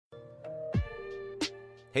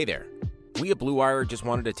Hey there. We at Blue Wire just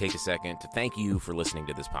wanted to take a second to thank you for listening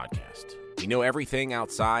to this podcast. We know everything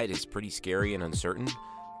outside is pretty scary and uncertain,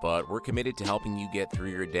 but we're committed to helping you get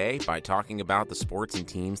through your day by talking about the sports and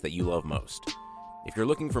teams that you love most. If you're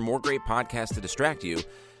looking for more great podcasts to distract you,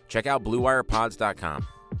 check out BlueWirePods.com.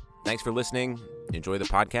 Thanks for listening. Enjoy the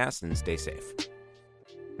podcast and stay safe.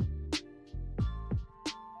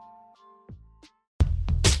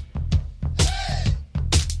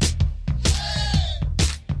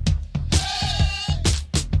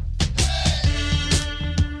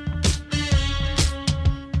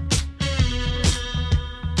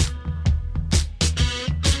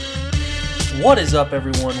 What is up,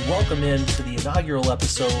 everyone? Welcome in to the inaugural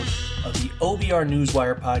episode of the OBR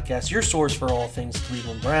Newswire podcast, your source for all things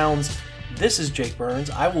Cleveland Browns. This is Jake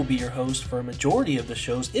Burns. I will be your host for a majority of the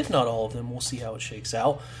shows, if not all of them. We'll see how it shakes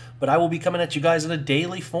out. But I will be coming at you guys in a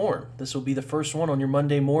daily form. This will be the first one on your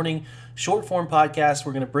Monday morning short form podcast.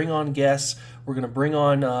 We're going to bring on guests. We're going to bring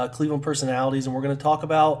on Cleveland personalities, and we're going to talk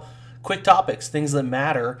about quick topics, things that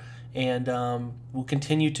matter. And we'll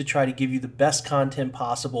continue to try to give you the best content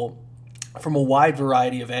possible from a wide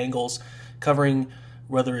variety of angles, covering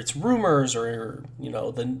whether it's rumors or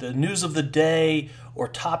the news of the day, or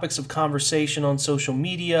topics of conversation on social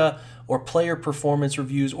media, or player performance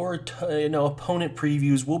reviews, or opponent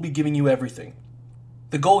previews. We'll be giving you everything.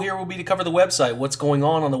 The goal here will be to cover the website, what's going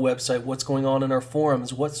on the website, what's going on in our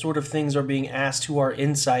forums, what sort of things are being asked to our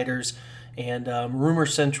insiders, and rumor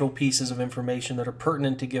central pieces of information that are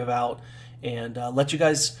pertinent to give out, and let you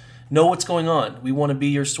guys know what's going on. We want to be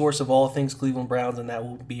your source of all things Cleveland Browns, and that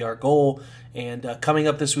will be our goal. And coming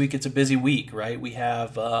up this week, it's a busy week, right? We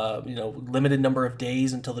have limited number of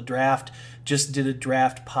days until the draft. Just did a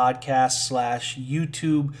draft podcast /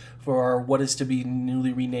 YouTube for our what is to be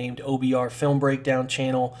newly renamed OBR Film Breakdown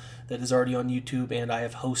channel that is already on YouTube, and I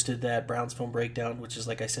have hosted that Browns Film Breakdown, which is,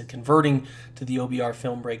 like I said, converting to the OBR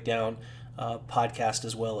Film Breakdown podcast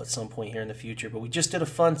as well at some point here in the future. But we just did a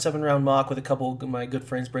fun 7-round mock with a couple of my good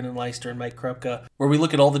friends, Brendan Leister and Mike Krupka, where we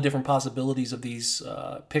look at all the different possibilities of these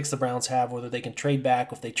picks the Browns have, whether they can trade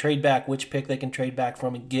back, if they trade back, which pick they can trade back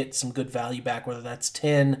from and get some good value back, whether that's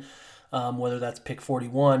 10, whether that's pick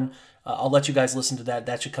 41. I'll let you guys listen to that.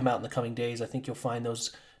 That should come out in the coming days. I think you'll find those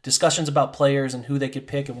discussions about players and who they could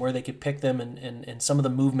pick and where they could pick them, and some of the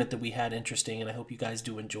movement that we had interesting, and I hope you guys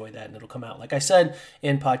do enjoy that, and it'll come out, like I said,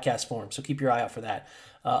 in podcast form, so keep your eye out for that.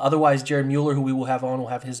 Otherwise, Jared Mueller, who we will have on, will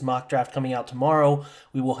have his mock draft coming out tomorrow.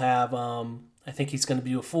 We will have, I think he's going to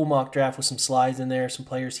do a full mock draft with some slides in there, some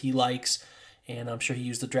players he likes, and I'm sure he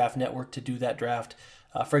used the Draft Network to do that draft.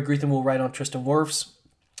 Fred Greetham will write on Tristan Wirfs,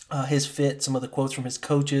 his fit, some of the quotes from his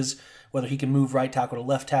coaches, whether he can move right tackle to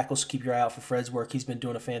left tackle, so keep your eye out for Fred's work. He's been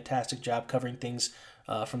doing a fantastic job covering things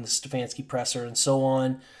from the Stefanski presser and so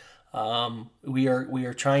on. We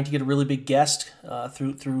are trying to get a really big guest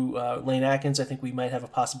through Lane Atkins. I think we might have a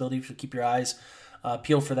possibility, to keep your eyes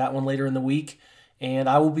peeled for that one later in the week. And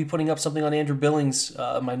I will be putting up something on Andrew Billings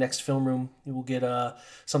in my next film room. You will get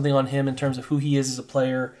something on him in terms of who he is as a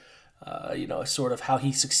player, sort of how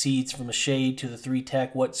he succeeds from a shade to the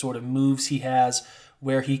 3-tech, what sort of moves he has,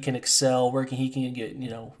 where he can excel, where he can get,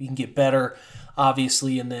 he can get better,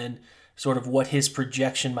 obviously, and then sort of what his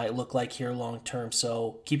projection might look like here long term.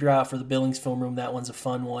 So keep your eye out for the Billings film room. That one's a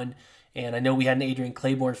fun one. And I know we had an Adrian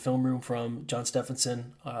Claiborne film room from John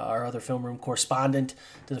Stephenson, our other film room correspondent.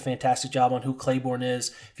 Did a fantastic job on who Claiborne is.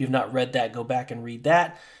 If you've not read that, go back and read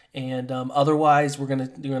that. And otherwise, we're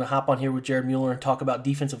gonna hop on here with Jared Mueller and talk about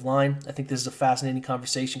defensive line. I think this is a fascinating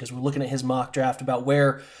conversation because we're looking at his mock draft about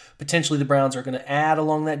where potentially the Browns are going to add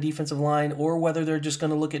along that defensive line, or whether they're just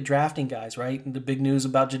going to look at drafting guys, right? And the big news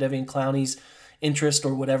about Jadeveon Clowney's interest,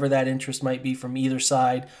 or whatever that interest might be from either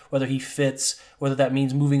side, whether he fits, whether that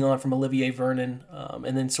means moving on from Olivier Vernon,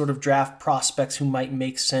 and then sort of draft prospects who might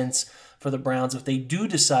make sense for the Browns if they do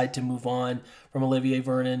decide to move on from Olivier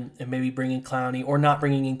Vernon and maybe bring in Clowney, or not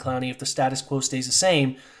bringing in Clowney if the status quo stays the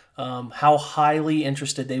same, how highly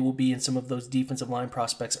interested they will be in some of those defensive line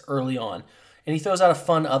prospects early on. And he throws out a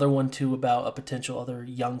fun other one, too, about a potential other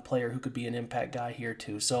young player who could be an impact guy here,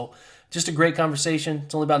 too. So just a great conversation.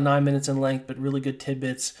 It's only about 9 minutes in length, but really good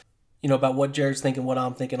tidbits, about what Jared's thinking, what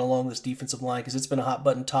I'm thinking along this defensive line, because it's been a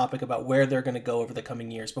hot-button topic about where they're going to go over the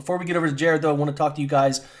coming years. Before we get over to Jared, though, I want to talk to you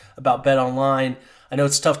guys about BetOnline. I know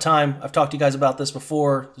it's a tough time. I've talked to you guys about this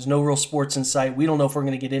before. There's no real sports in sight. We don't know if we're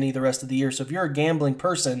going to get any the rest of the year. So if you're a gambling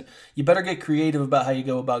person, you better get creative about how you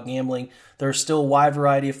go about gambling. There's still a wide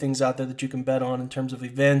variety of things out there that you can bet on in terms of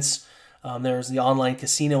events. There's the online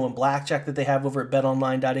casino and blackjack that they have over at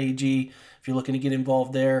betonline.ag. If you're looking to get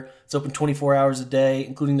involved there, it's open 24 hours a day,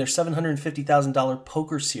 including their $750,000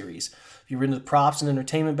 poker series. If you're into the props and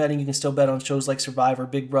entertainment betting, you can still bet on shows like Survivor,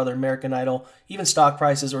 Big Brother, American Idol, even stock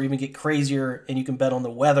prices, or even get crazier, and you can bet on the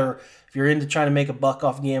weather. If you're into trying to make a buck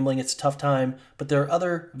off gambling, it's a tough time, but there are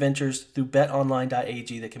other ventures through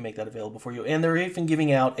betonline.ag that can make that available for you. And they're even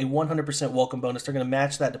giving out a 100% welcome bonus. They're going to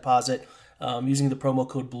match that deposit using the promo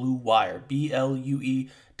code BLUEWIRE, BLUEWIRE.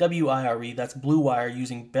 That's BLUEWIRE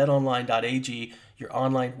using betonline.ag, your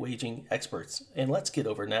online wagering experts. And let's get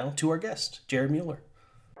over now to our guest, Jared Mueller.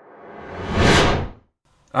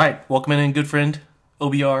 All right, welcome in, good friend,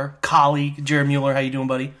 OBR, colleague, Jared Mueller. How you doing,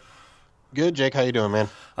 buddy? Good, Jake. How you doing, man?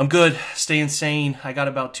 I'm good. Staying sane. I got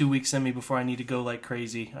about 2 weeks in me before I need to go like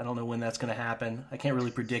crazy. I don't know when that's going to happen. I can't really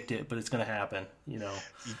predict it, but it's going to happen. You know,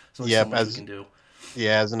 so yeah, much you can do.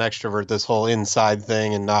 Yeah, as an extrovert, this whole inside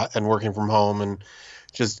thing and working from home and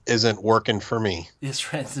just isn't working for me.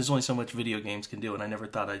 Yes, right. There's only so much video games can do, and I never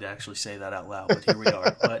thought I'd actually say that out loud, but here we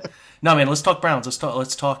are. But no, man, let's talk Browns.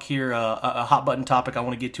 Let's talk here. A hot button topic I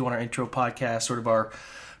want to get to on our intro podcast, sort of our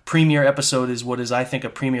premiere episode, is what is, I think, a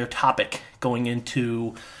premier topic going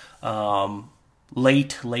into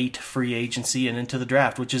late free agency and into the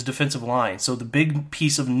draft, which is defensive line. So the big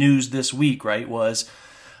piece of news this week, right, was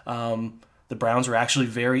the Browns were actually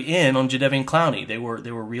very in on Jadeveon Clowney. They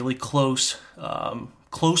were really close,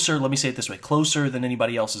 closer. Let me say it this way: closer than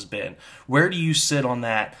anybody else has been. Where do you sit on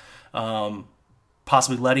that?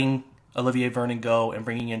 Possibly letting Olivier Vernon go and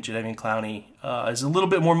bringing in Jadeveon Clowney is a little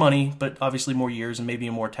bit more money, but obviously more years and maybe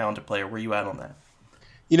a more talented player. Where are you at on that?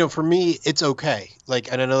 You know, for me, it's okay.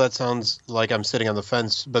 And I know that sounds like I'm sitting on the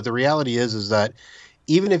fence, but the reality is that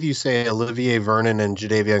even if you say Olivier Vernon and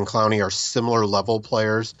Jadeveon Clowney are similar level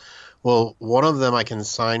players, well, one of them I can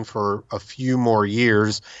sign for a few more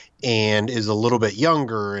years and is a little bit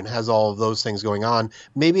younger and has all of those things going on.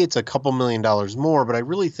 Maybe it's a couple $1 million more, but I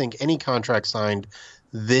really think any contract signed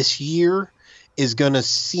this year is going to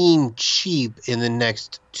seem cheap in the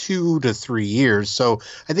next 2 to 3 years. So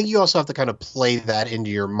I think you also have to kind of play that into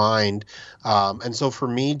your mind. And so for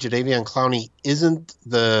me, Jadeveon Clowney isn't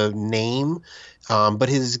the name, but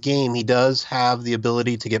his game, he does have the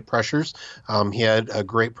ability to get pressures. He had a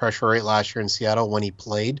great pressure rate last year in Seattle when he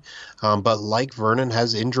played, but like Vernon,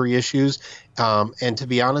 has injury issues, and to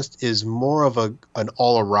be honest, is more of an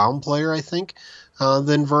all-around player, I think,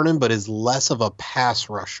 than Vernon, but is less of a pass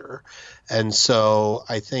rusher. And so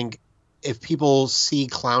I think if people see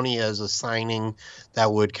Clowney as a signing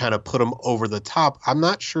that would kind of put him over the top, I'm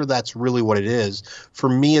not sure that's really what it is. For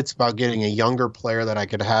me, it's about getting a younger player that I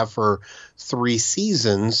could have for 3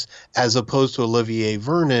 seasons, as opposed to Olivier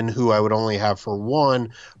Vernon, who I would only have for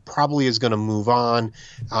 1, probably is going to move on.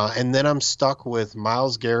 And then I'm stuck with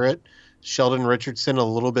Myles Garrett, Sheldon Richardson a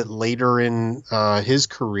little bit later in his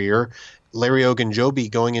career, Larry Ogunjobi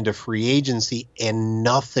going into free agency, and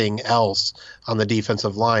nothing else on the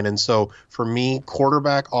defensive line. And so for me,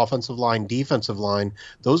 quarterback, offensive line, defensive line,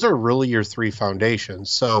 those are really your 3 foundations.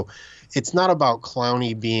 So it's not about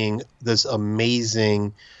Clowney being this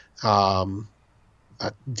amazing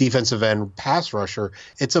defensive end pass rusher.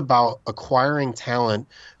 It's about acquiring talent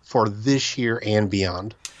for this year and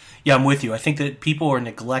beyond. Yeah, I'm with you. I think that people are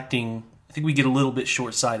neglecting. I think we get a little bit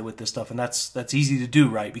short-sighted with this stuff, and that's easy to do,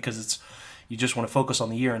 right? Because you just want to focus on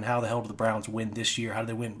the year and how the hell do the Browns win this year? How do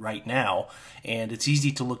they win right now? And it's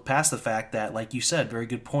easy to look past the fact that, like you said, very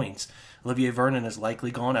good points. Olivier Vernon is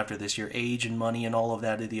likely gone after this year, age and money and all of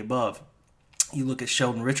that of the above. You look at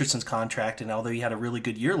Sheldon Richardson's contract, and although he had a really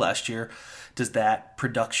good year last year, does that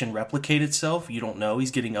production replicate itself? You don't know.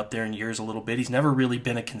 He's getting up there in years a little bit. He's never really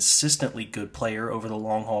been a consistently good player over the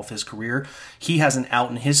long haul of his career. He has an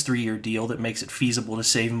out in his 3-year deal that makes it feasible to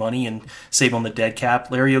save money and save on the dead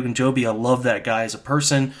cap. Larry Ogunjobi, I love that guy as a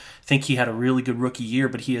person. Think he had a really good rookie year,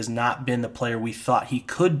 but he has not been the player we thought he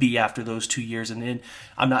could be after those 2 years. And then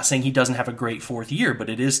I'm not saying he doesn't have a great 4th year, but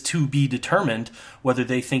it is to be determined whether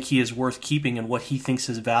they think he is worth keeping and what he thinks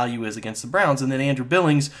his value is against the Browns. And then Andrew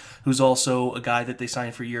Billings, who's also a guy that they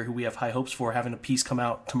signed for a year who we have high hopes for, having a piece come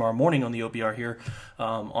out tomorrow morning on the OBR here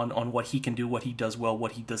on what he can do, what he does well,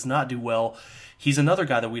 what he does not do well. He's another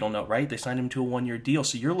guy that we don't know, right? They signed him to a 1-year deal,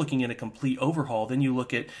 so you're looking at a complete overhaul. Then you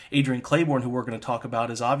look at Adrian Claiborne, who we're going to talk about,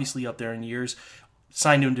 is obviously up there in years,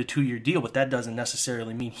 signed him to a 2-year deal, but that doesn't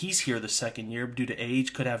necessarily mean he's here the 2nd year due to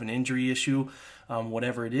age, could have an injury issue,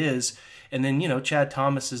 whatever it is. And then, Chad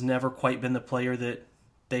Thomas has never quite been the player that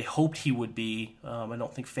they hoped he would be. I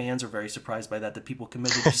don't think fans are very surprised by that people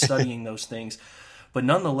committed to studying those things. But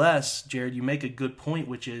nonetheless, Jared, you make a good point,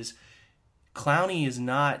 which is Clowney is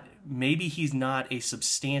not, maybe he's not a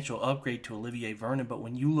substantial upgrade to Olivier Vernon, but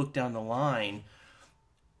when you look down the line,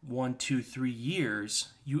 1, 2, 3 years,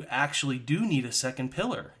 you actually do need a second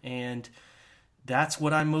pillar, and that's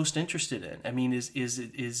what I'm most interested in. I mean,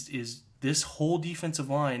 is this whole defensive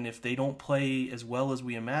line, if they don't play as well as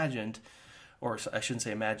we imagined, or I shouldn't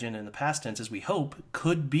say imagine in the past tense, as we hope,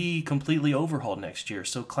 could be completely overhauled next year.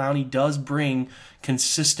 So Clowney does bring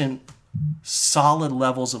consistent, solid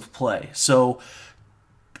levels of play. So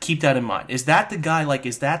keep that in mind. Is that the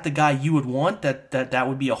guy you would want, that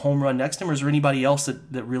would be a home run next to him, or is there anybody else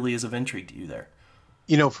that really is of intrigue to you there?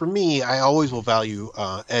 For me, I always will value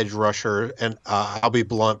edge rusher, and I'll be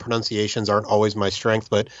blunt, pronunciations aren't always my strength,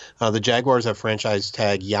 but the Jaguars have franchise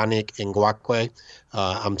tag Yannick Ngakoue.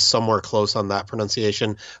 I'm somewhere close on that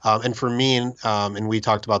pronunciation. And for me, and we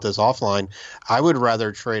talked about this offline, I would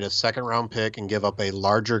rather trade a second-round pick and give up a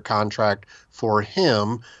larger contract for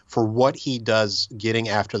him for what he does getting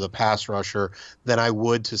after the pass rusher than I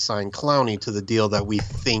would to sign Clowney to the deal that we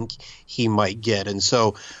think he might get. And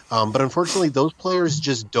so, but unfortunately, those players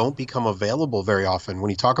just don't become available very often. When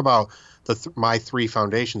you talk about my three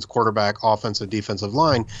foundations, quarterback, offensive, defensive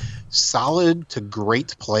line, solid to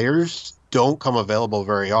great players don't come available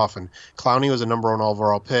very often. Clowney was a number 1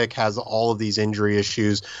 overall pick, has all of these injury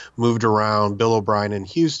issues, moved around, Bill O'Brien in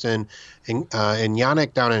Houston, and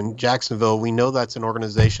Yannick down in Jacksonville. We know that's an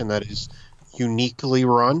organization that is uniquely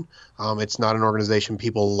run. It's not an organization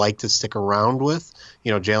people like to stick around with.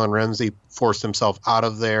 Jalen Ramsey forced himself out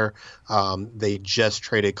of there. They just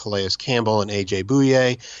traded Calais Campbell and A.J.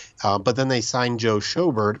 Bouye, but then they signed Joe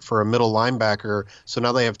Schobert for a middle linebacker. So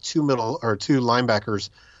now they have two linebackers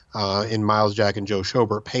in Miles Jack and Joe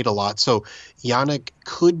Schobert, paid a lot. So Yannick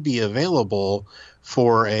could be available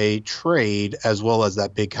for a trade as well as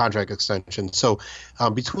that big contract extension. So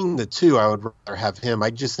between the two, I would rather have him. I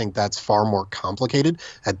just think that's far more complicated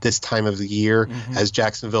at this time of the year, as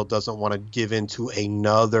Jacksonville doesn't want to give into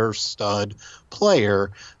another stud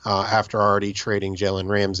player after already trading Jalen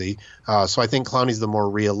Ramsey. So I think Clowney's the more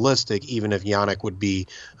realistic, even if Yannick would be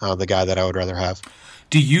the guy that I would rather have.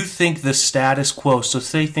 Do you think the status quo, so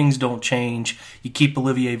say things don't change, you keep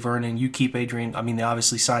Olivier Vernon, you keep they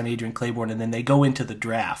obviously sign Adrian Claiborne, and then they go into the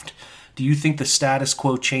draft. Do you think the status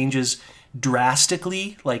quo changes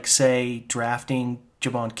drastically, like, say, drafting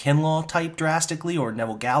Javon Kinlaw type drastically, or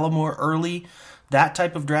Neville Gallimore early, that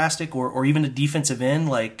type of drastic, or even a defensive end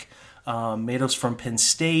like Matos from Penn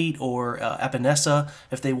State or Epinesa,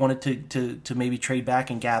 if they wanted to maybe trade back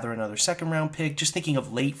and gather another second-round pick? Just thinking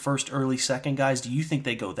of late first, early second guys, do you think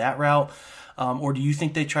they go that route? Or do you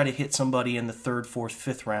think they try to hit somebody in the third, fourth,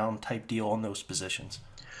 fifth round type deal on those positions?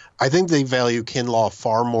 I think they value Kinlaw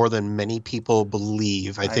far more than many people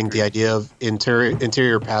believe. I think agree. The idea of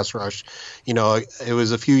interior pass rush, it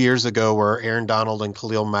was a few years ago where Aaron Donald and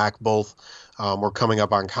Khalil Mack both were coming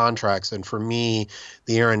up on contracts. And for me,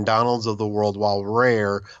 the Aaron Donalds of the world, while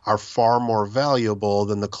rare, are far more valuable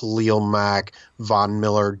than the Khalil Mack, Von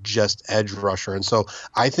Miller, just edge rusher. And so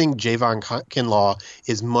I think Javon Kinlaw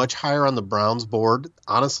is much higher on the Browns board,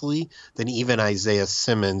 honestly, than even Isaiah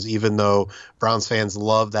Simmons, even though Browns fans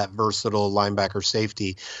love that versatile linebacker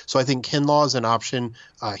safety. So I think Kinlaw is an option.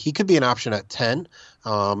 He could be an option at 10.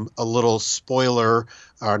 A little spoiler,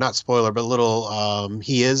 or not spoiler, but a little,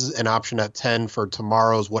 he is an option at 10 for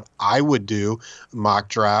tomorrow's what I would do mock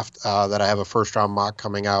draft that I have a first round mock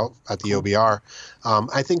coming out at the OBR.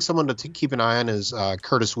 I think someone to keep an eye on is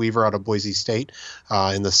Curtis Weaver out of Boise State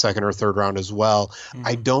in the second or third round as well. Mm-hmm.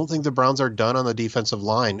 I don't think the Browns are done on the defensive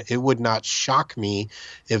line. It would not shock me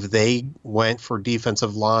if they went for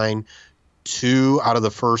defensive line 2 out of the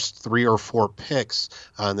first 3 or 4 picks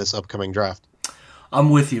in this upcoming draft. I'm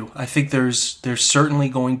with you. I think there's certainly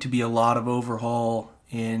going to be a lot of overhaul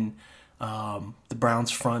in the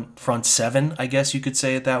Browns front seven, I guess you could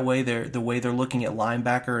say it that way. The way they're looking at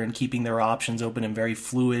linebacker and keeping their options open and very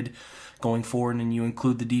fluid going forward, and you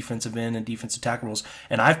include the defensive end and defensive tackle roles.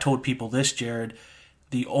 And I've told people this, Jared,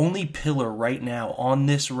 the only pillar right now on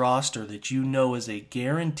this roster that is a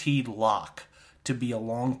guaranteed lock to be a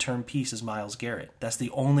long-term piece is Myles Garrett. That's the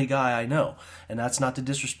only guy I know. And that's not to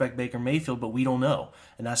disrespect Baker Mayfield, but we don't know.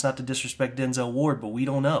 And that's not to disrespect Denzel Ward, but we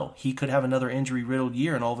don't know. He could have another injury-riddled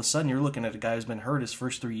year, and all of a sudden you're looking at a guy who's been hurt his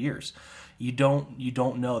first 3 years. You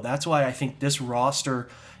don't know. That's why I think this roster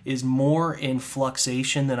is more in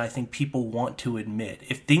fluxation than I think people want to admit.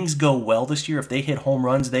 If things go well this year, if they hit home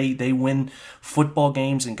runs, they win football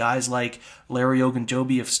games, and guys like Larry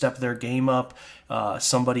Ogunjobi have stepped their game up.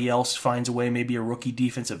 Somebody else finds a way, maybe a rookie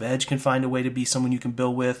defensive edge can find a way to be someone you can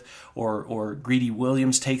build with, or Greedy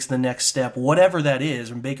Williams takes the next step. Whatever that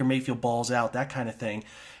is, when Baker Mayfield balls out, that kind of thing,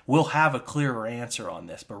 we'll have a clearer answer on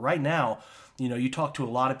this. But right now, You talk to a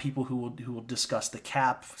lot of people who will discuss the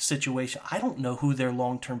cap situation. I don't know who their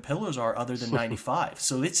long-term pillars are other than 95.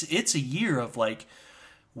 So it's a year of like,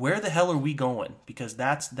 where the hell are we going? Because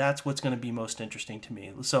that's what's going to be most interesting to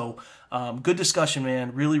me. So good discussion,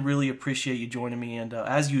 man. Really, really appreciate you joining me. And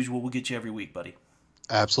as usual, we'll get you every week, buddy.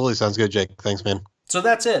 Absolutely. Sounds good, Jake. Thanks, man. So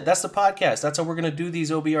that's it. That's the podcast. That's how we're going to do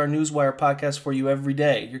these OBR Newswire podcasts for you every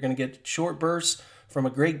day. You're going to get short bursts from a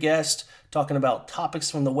great guest, talking about topics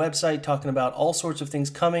from the website, talking about all sorts of things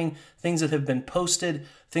coming, things that have been posted,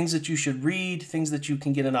 things that you should read, things that you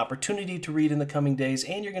can get an opportunity to read in the coming days,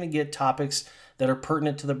 and you're going to get topics that are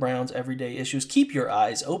pertinent to the Browns' everyday issues. Keep your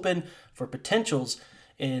eyes open for potentials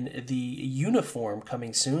in the uniform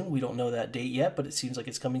coming soon. We don't know that date yet, but it seems like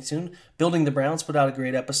it's coming soon. Building the Browns put out a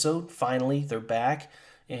great episode. Finally, they're back,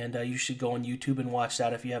 and you should go on YouTube and watch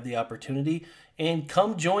that if you have the opportunity. And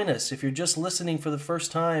come join us. If you're just listening for the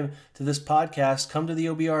first time to this podcast, come to the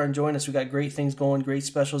OBR and join us. We got great things going, great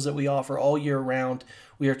specials that we offer all year round.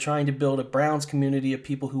 We are trying to build a Browns community of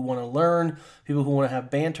people who want to learn, people who want to have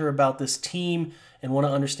banter about this team and want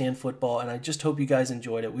to understand football. And I just hope you guys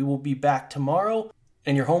enjoyed it. We will be back tomorrow.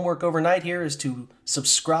 And your homework overnight here is to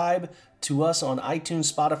subscribe to us on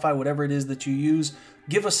iTunes, Spotify, whatever it is that you use.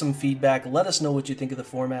 Give us some feedback. Let us know what you think of the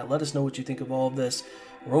format. Let us know what you think of all of this.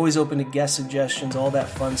 We're always open to guest suggestions, all that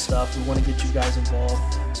fun stuff. We want to get you guys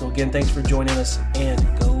involved. So again, thanks for joining us, and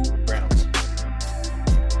go